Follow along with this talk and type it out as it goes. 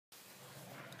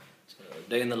So,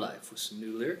 Day in the Life with some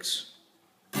new lyrics.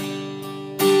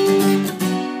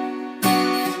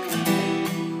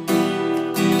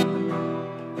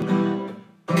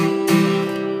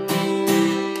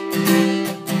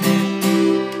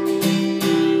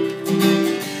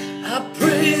 I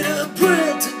prayed a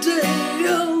prayer today,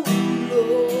 oh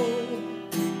Lord.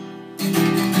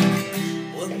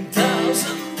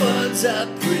 1,000 words I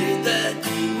prayed that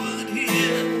you would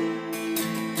hear.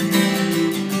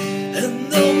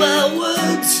 And though my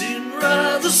words seem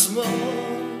rather small,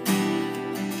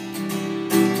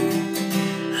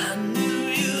 I knew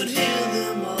you'd hear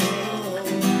them all.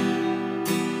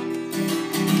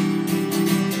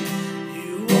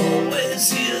 You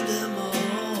always hear them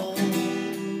all.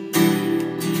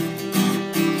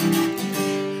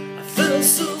 I fell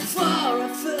so far, I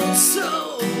fell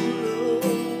so low.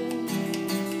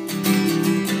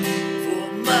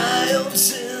 For my own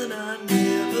sin I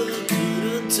never could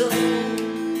atone.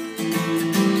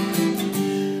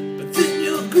 But then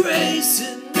your grace,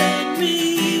 it made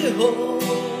me whole.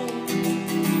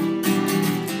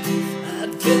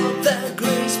 I'd felt that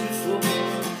grace before.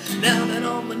 Now that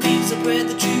on my knees I pray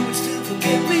that you would still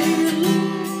forgive me.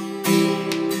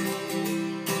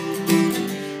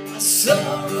 I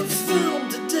saw a film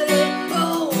today,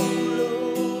 oh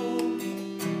Lord.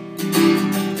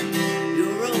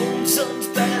 Your own son's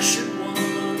passion won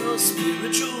a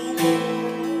spiritual war.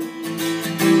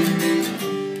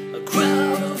 A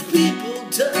crowd of people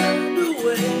turned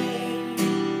away,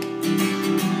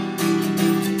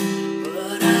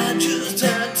 but I just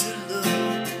had to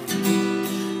look,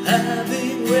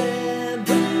 having read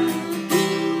the book.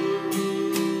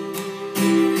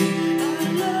 I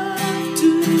love to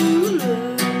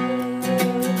love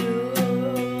your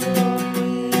ways.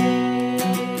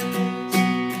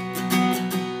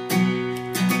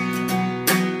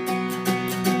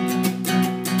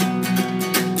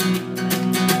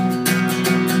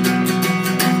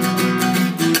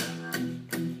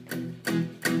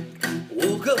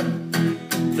 Woke up,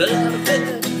 fell out of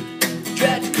bed,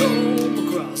 dragged a comb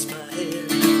across my head.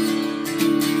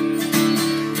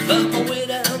 Found my way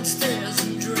downstairs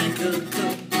and drank a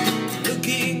cup.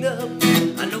 Looking up,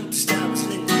 I noticed I was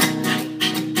late.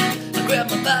 I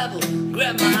grabbed my Bible,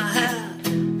 grabbed my hat,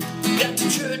 got to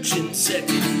church in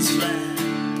seconds flat.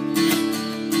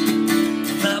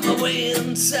 Found my way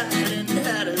inside and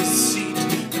had a seat.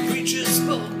 The preacher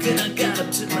spoke and I got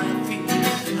up to my feet.